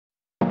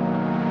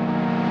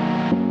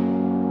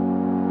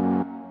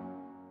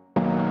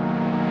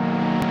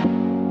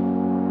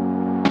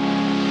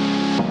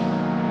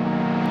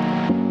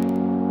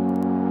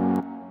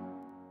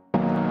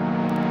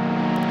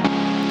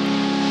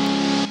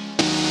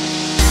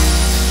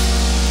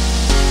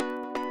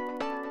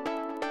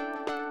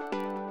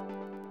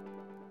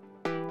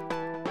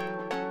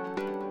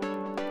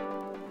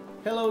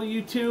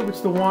YouTube,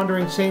 it's the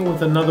Wandering Saint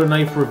with another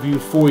knife review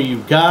for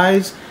you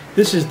guys.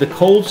 This is the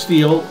Cold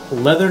Steel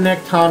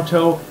Leatherneck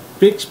Tanto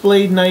fixed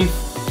blade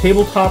knife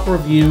tabletop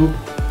review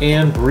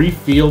and brief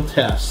field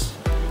test.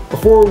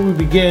 Before we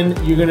begin,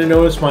 you're going to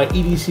notice my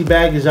EDC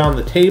bag is on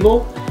the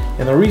table,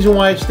 and the reason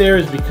why it's there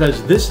is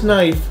because this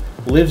knife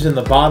lives in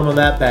the bottom of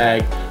that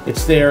bag.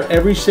 It's there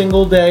every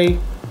single day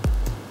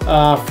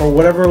for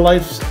whatever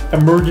life's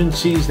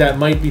emergencies that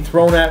might be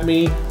thrown at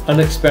me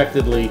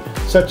unexpectedly,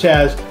 such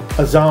as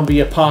a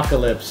zombie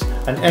apocalypse,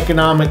 an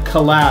economic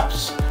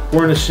collapse.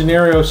 We're in a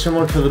scenario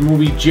similar to the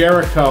movie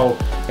Jericho,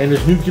 and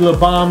there's nuclear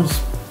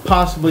bombs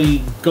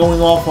possibly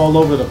going off all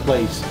over the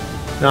place.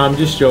 No, I'm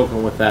just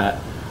joking with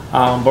that.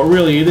 But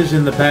really, it is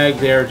in the bag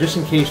there, just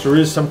in case there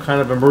is some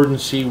kind of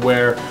emergency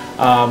where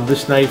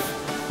this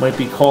knife might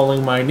be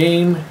calling my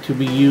name to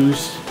be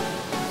used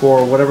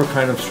for whatever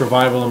kind of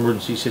survival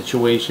emergency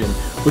situation.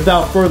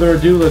 Without further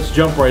ado, let's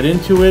jump right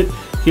into it.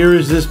 Here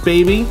is this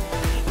baby.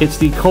 It's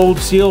the Cold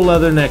Steel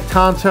Leatherneck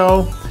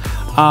Tanto.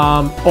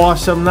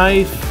 Awesome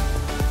knife.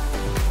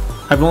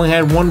 I've only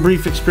had one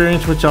brief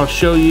experience, which I'll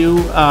show you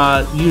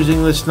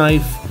using this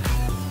knife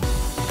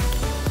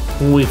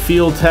when we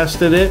field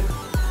tested it.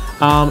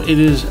 It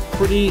is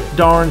pretty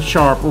darn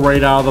sharp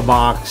right out of the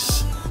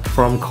box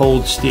from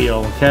Cold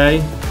Steel, okay?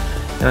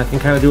 And I can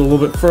kind of do a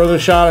little bit further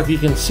shot if you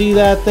can see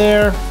that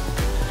there.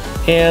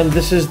 And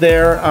this is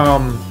their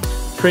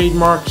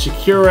trademark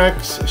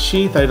Secure-X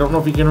sheath. I don't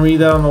know if you can read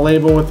that on the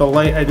label with the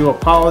light. I do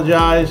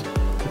apologize.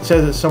 It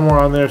says it somewhere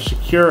on there,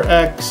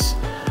 Secure-X.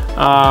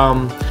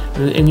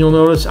 And you'll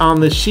notice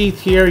on the sheath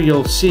here,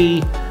 you'll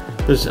see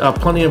there's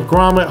plenty of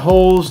grommet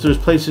holes. There's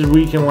places where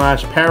you can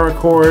lash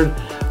paracord,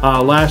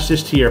 lash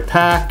this to your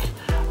pack.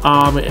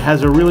 It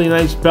has a really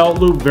nice belt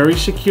loop, very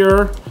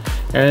secure.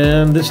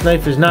 And this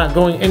knife is not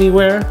going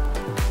anywhere.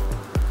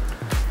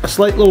 A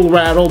slight little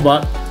rattle,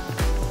 but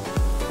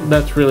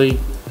that's really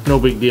no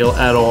big deal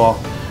at all.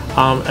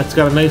 It's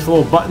got a nice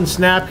little button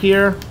snap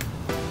here,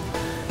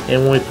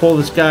 and when we pull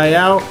this guy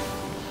out,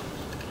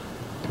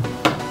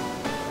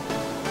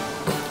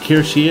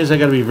 here she is. I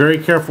got to be very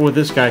careful with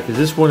this guy because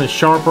this one is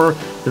sharper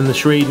than the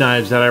Schrade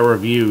knives that I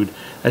reviewed.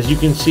 As you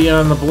can see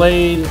on the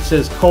blade, it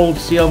says Cold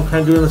Steel. I'm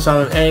kind of doing this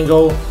on an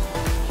angle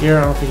here.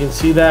 I don't know if you can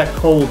see that.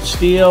 Cold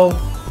Steel.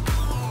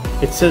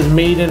 It says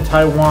made in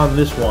Taiwan,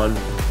 this one.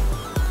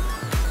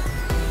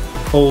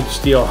 Cold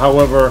Steel.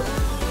 However,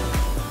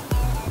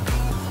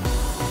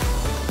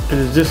 it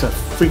is just a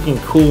freaking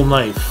cool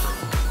knife.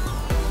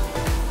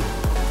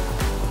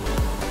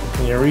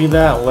 Can you read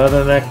that?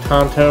 Leatherneck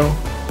Tanto.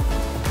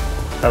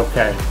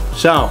 Okay,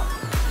 so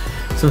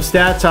some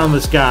stats on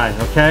this guy,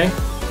 okay?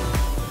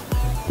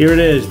 Here it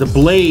is. The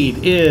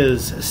blade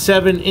is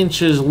 7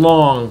 inches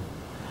long.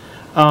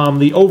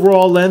 The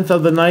overall length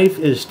of the knife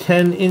is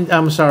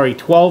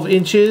 12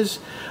 inches.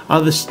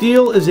 The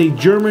steel is a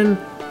German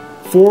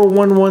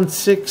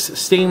 4116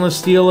 stainless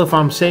steel, if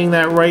I'm saying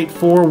that right,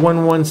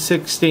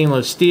 4116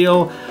 stainless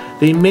steel.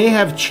 They may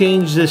have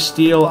changed this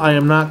steel, I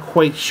am not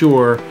quite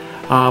sure.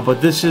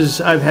 But this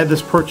is, I've had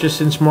this purchased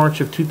since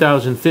March of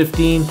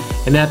 2015,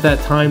 and at that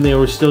time they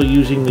were still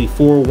using the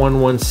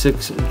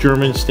 4116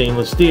 German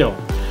stainless steel.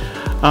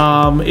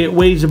 It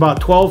weighs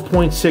about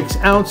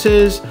 12.6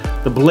 ounces.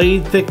 The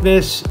blade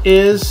thickness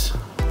is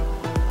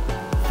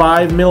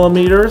 5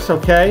 millimeters,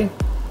 okay?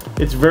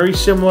 It's very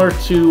similar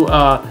to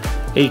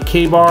a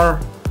K-bar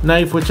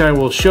knife, which I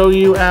will show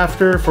you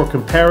after for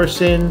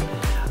comparison.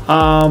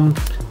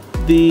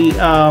 The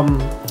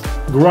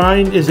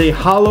grind is a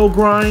hollow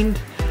grind,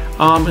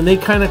 and they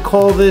kind of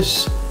call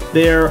this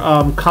their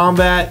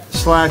combat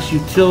 /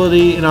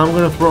 utility, and I'm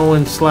going to throw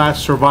in /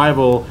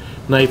 survival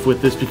knife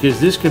with this because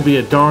this could be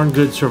a darn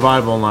good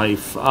survival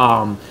knife.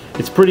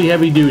 It's pretty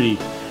heavy duty.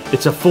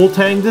 It's a full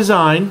tang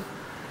design,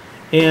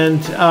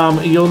 and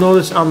you'll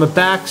notice on the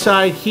back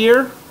side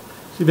here,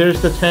 see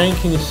there's the tang.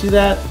 Can you see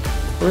that?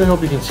 I really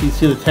hope you can see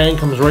the tang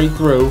comes right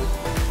through.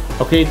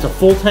 Okay, it's a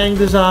full tang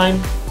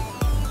design,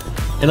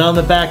 and on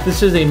the back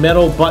this is a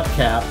metal butt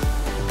cap,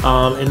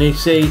 and they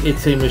say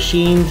it's a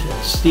machined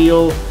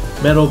steel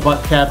metal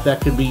butt cap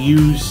that could be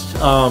used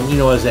you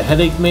know, as a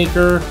headache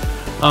maker,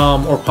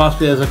 or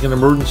possibly as like an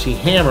emergency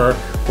hammer,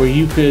 where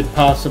you could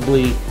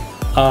possibly you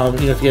know,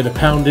 if you had to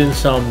pound in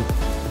some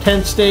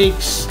tent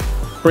stakes,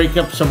 break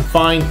up some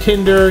fine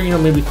tinder, you know,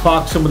 maybe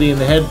clock somebody in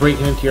the head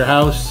breaking into your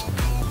house.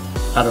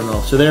 I don't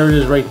know. So there it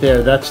is right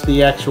there. That's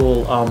the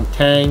actual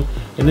tang,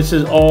 and this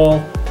is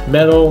all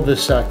metal.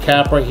 This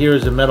cap right here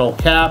is a metal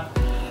cap.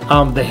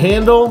 The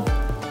handle,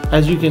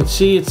 as you can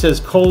see, it says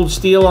Cold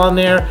Steel on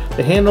there.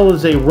 The handle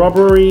is a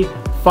rubbery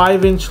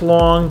 5-inch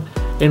long,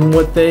 and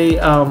what they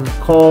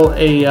call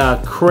a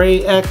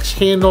Cray-X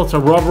handle. It's a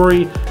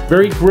rubbery,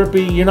 very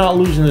grippy. You're not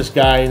losing this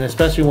guy, and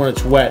especially when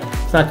it's wet,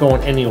 it's not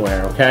going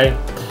anywhere, okay?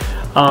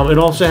 It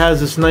also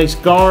has this nice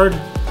guard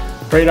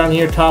right on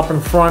here, top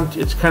and front.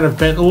 It's kind of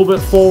bent a little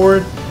bit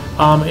forward,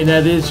 and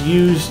that is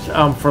used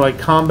for like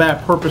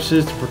combat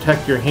purposes to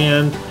protect your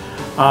hand,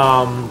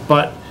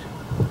 but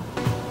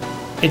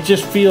it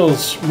just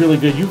feels really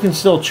good. You can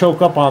still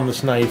choke up on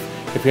this knife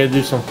if you had to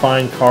do some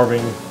fine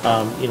carving,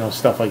 you know,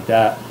 stuff like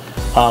that.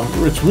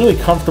 It's a really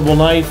comfortable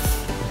knife.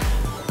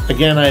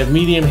 Again, I have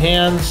medium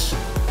hands.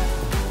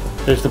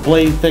 There's the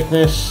blade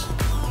thickness.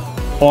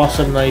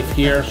 Awesome knife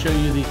here. I'll show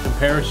you the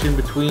comparison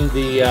between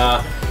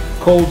the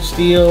Cold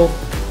Steel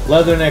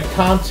Leatherneck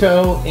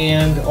Tanto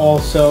and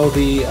also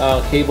the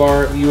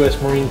Ka-Bar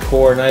U.S. Marine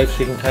Corps knife, so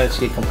you can kind of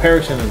see a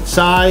comparison in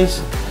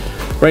size.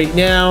 Right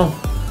now,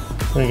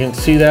 you can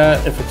see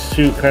that if it's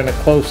too kind of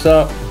close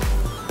up.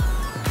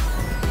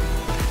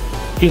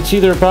 You can see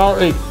they're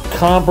about a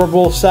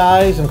comparable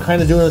size. I'm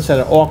kind of doing this at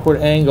an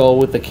awkward angle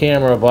with the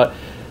camera, but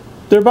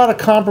they're about a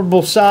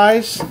comparable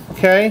size,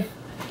 okay?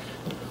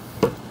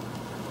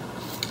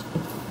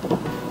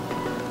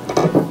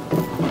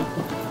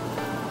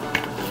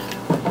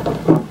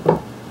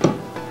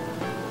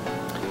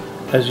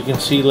 As you can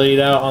see laid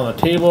out on the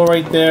table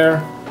right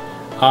there.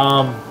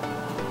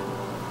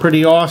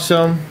 Pretty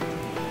awesome.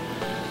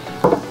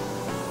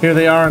 Here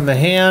they are in the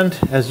hand.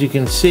 As you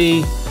can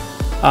see,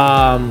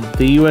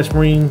 the U.S.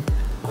 Marine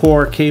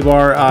Corps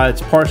Ka-Bar,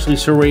 it's partially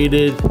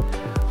serrated.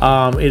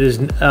 It is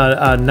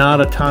not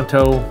a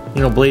Tanto,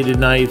 you know, bladed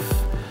knife.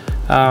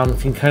 You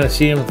can kind of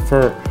see them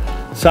for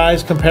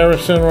size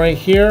comparison right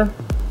here.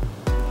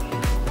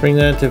 Bring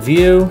that into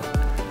view.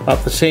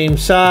 About the same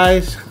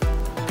size.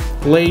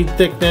 Blade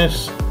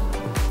thickness,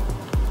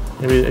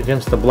 maybe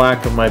against the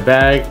black of my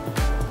bag,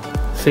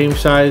 same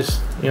size,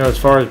 you know, as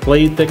far as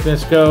blade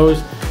thickness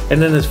goes.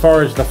 And then as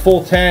far as the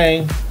full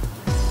tang,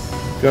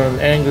 go to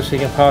an angle so you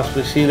can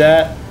possibly see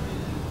that.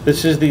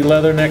 This is the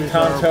Leatherneck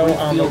Tanto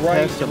on the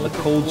right of the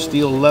Cold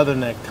Steel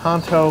Leatherneck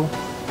Tanto.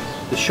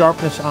 The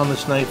sharpness on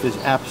this knife is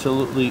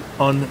absolutely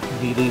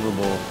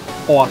unbelievable.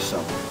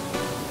 Awesome.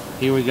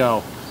 Here we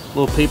go. A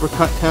little paper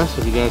cut test,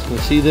 if you guys can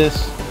see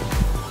this.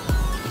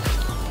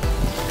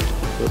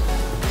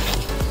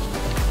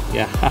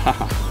 Yeah,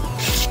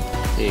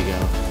 there you go.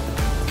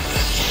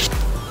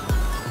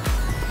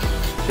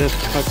 Just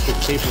cut the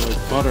paper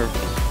like butter.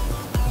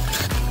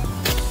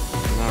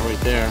 Not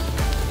right there.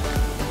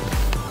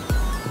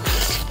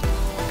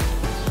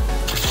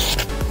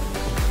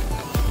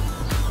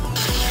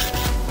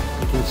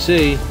 You can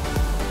see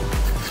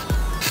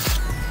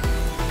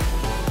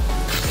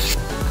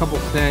a couple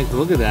snags.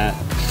 Look at that.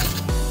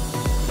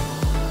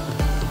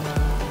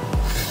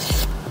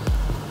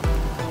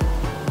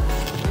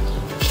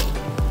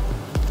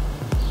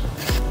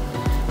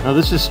 Now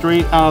this is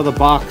straight out of the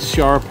box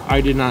sharp.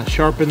 I did not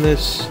sharpen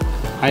this.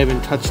 I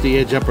haven't touched the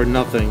edge up or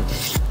nothing.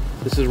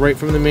 This is right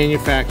from the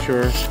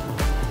manufacturer.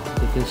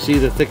 You can see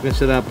the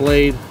thickness of that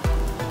blade.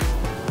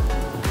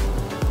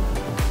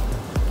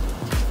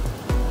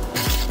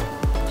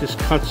 Just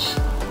cuts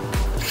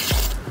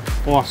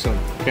awesome,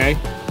 okay?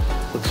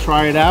 Let's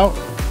try it out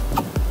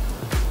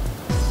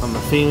on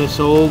the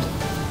famous old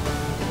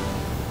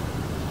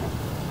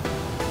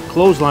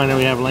clothesline that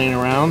we have laying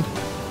around.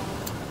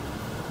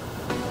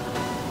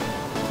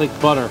 Like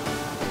butter,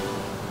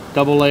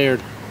 double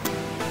layered.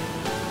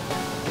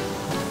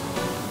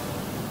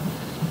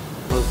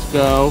 Let's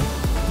go.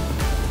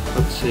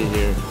 Let's see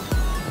here.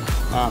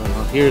 I don't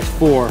know. Here's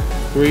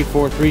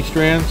three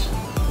strands.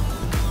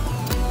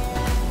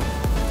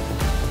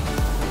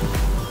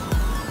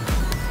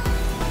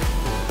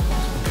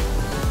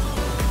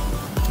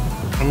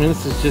 I mean,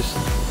 this is just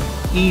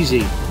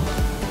easy.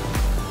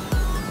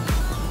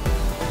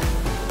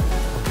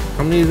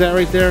 How many is that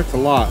right there? It's a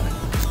lot.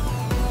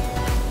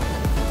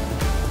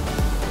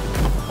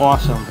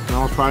 Awesome.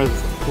 Now I'll try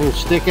this little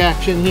stick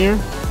action here.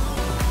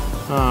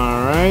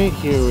 Alright,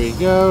 here we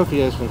go. If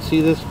you guys can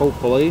see this,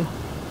 hopefully.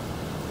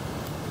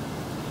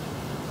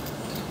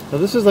 Now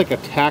this is like a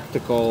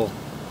tactical,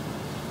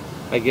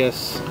 I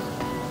guess,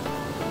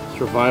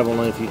 survival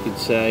knife, you could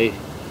say.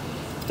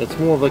 It's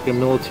more of like a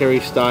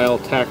military style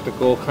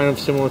tactical, kind of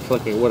similar to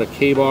like what a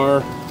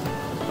Ka-Bar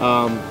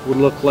would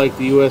look like.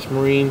 The U.S.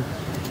 Marine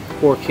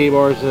Corps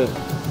Ka-Bars that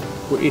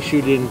were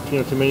issued in, you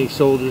know, to many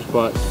soldiers,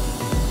 but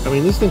I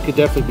mean, this thing could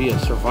definitely be a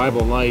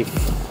survival knife.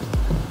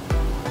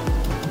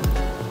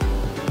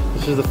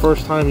 This is the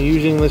first time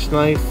using this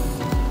knife.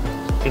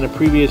 In a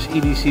previous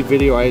EDC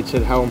video, I had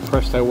said how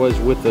impressed I was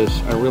with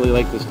this. I really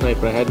like this knife,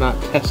 but I had not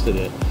tested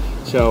it.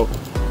 So,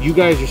 you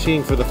guys are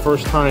seeing for the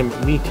first time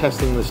me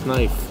testing this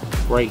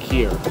knife right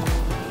here.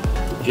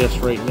 Just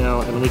right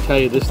now. And let me tell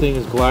you, this thing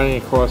is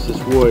gliding across this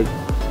wood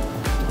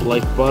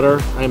like butter.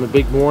 I am a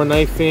big Mora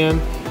knife fan.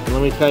 And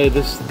let me tell you,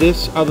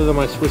 this other than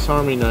my Swiss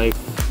Army knife,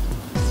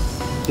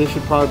 this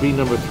should probably be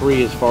number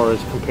 3 as far as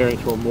comparing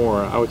to a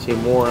Mora. I would say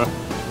Mora,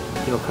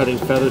 you know, cutting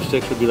feather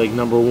sticks would be like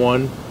number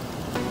 1.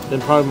 Then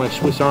probably my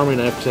Swiss Army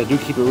knife, because I do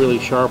keep it really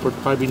sharp, would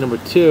probably be number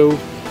 2.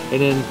 And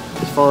then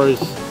as far as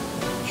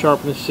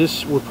sharpness,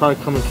 this would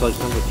probably come into like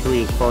number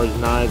 3 as far as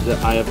knives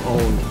that I have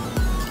owned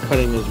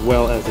cutting as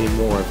well as a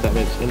Mora, if that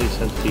makes any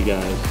sense to you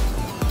guys.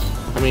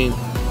 I mean,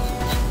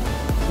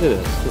 look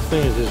at this. This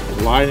thing is just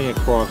gliding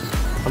across.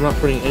 I'm not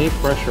putting any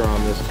pressure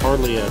on this,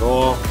 hardly at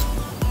all.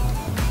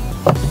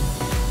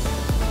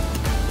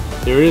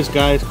 There it is,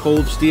 guys.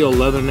 Cold Steel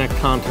Leatherneck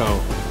Tanto.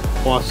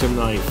 Awesome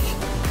knife.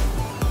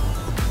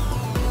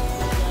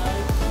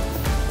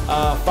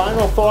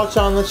 Final thoughts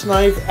on this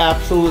knife.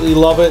 Absolutely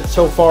love it.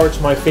 So far,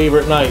 it's my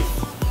favorite knife.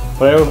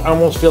 But I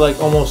almost feel like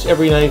almost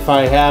every knife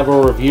I have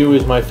or review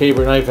is my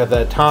favorite knife at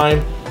that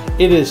time.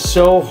 It is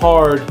so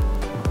hard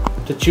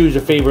to choose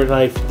a favorite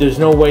knife. There's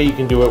no way you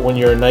can do it when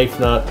you're a knife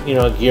nut, you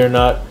know, a gear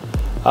nut,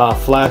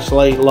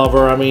 flashlight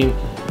lover. I mean,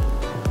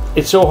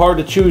 it's so hard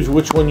to choose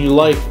which one you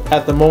like.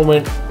 At the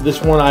moment,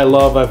 this one I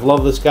love. I've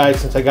loved this guy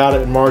since I got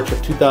it in March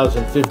of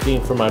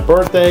 2015 for my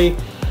birthday.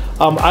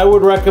 I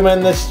would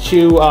recommend this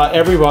to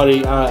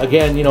everybody.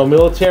 Again, you know,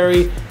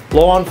 military,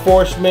 law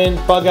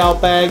enforcement, bug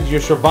out bags, your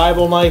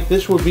survival knife.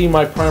 This would be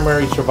my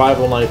primary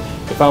survival knife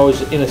if I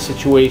was in a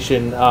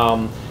situation, you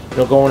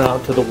know, going out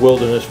into the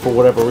wilderness for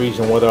whatever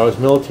reason, whether I was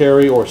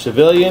military or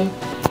civilian.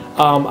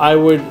 I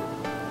would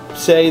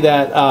say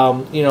that,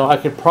 you know, I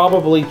could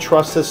probably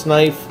trust this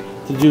knife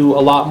to do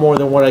a lot more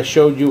than what I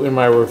showed you in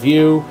my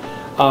review.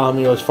 You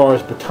know, as far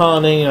as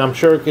batoning, I'm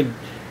sure it could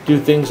do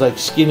things like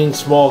skinning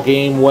small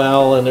game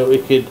well, and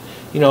it could,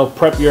 you know,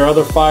 prep your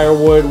other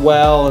firewood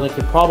well, and it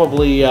could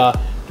probably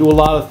do a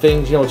lot of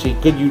things. You know, it's a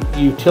good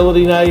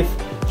utility knife.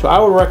 So I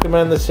would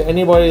recommend this to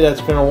anybody that's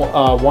going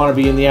to want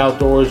to be in the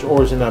outdoors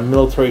or is in a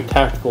military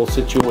tactical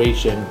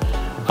situation.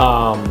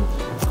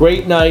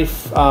 Great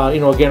knife.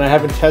 You know, again, I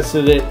haven't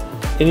tested it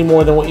any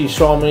more than what you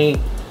saw me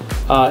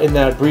in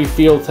that brief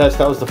field test.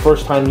 That was the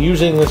first time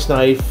using this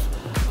knife,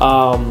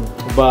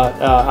 but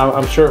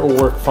I'm sure it will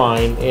work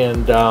fine,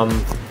 and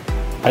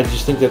I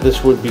just think that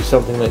this would be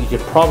something that you could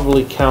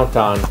probably count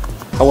on.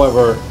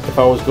 However, if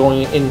I was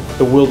going in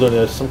the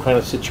wilderness, some kind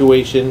of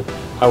situation,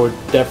 I would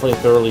definitely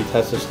thoroughly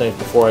test this knife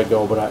before I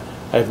go, but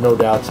I have no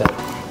doubts that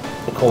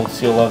the Cold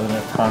Steel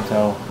Leatherneck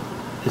Tanto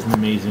is an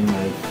amazing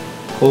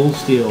knife. Cold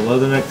Steel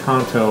Leatherneck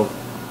Tanto.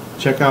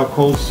 Check out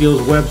Cold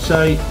Steel's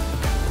website.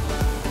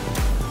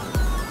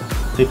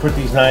 They put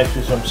these knives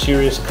through some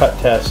serious cut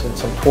tests and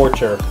some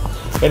torture.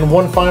 And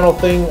one final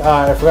thing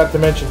I forgot to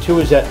mention too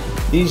is that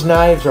these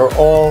knives are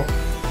all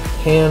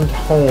hand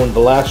honed. The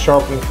last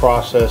sharpening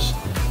process,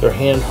 they're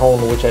hand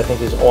honed, which I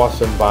think is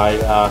awesome by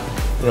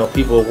you know,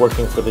 people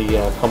working for the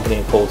company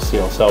in Cold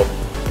Steel. So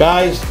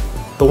guys,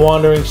 The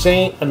Wandering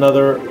Saint,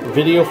 another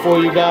video for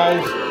you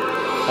guys.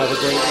 Have a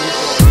great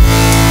weekend.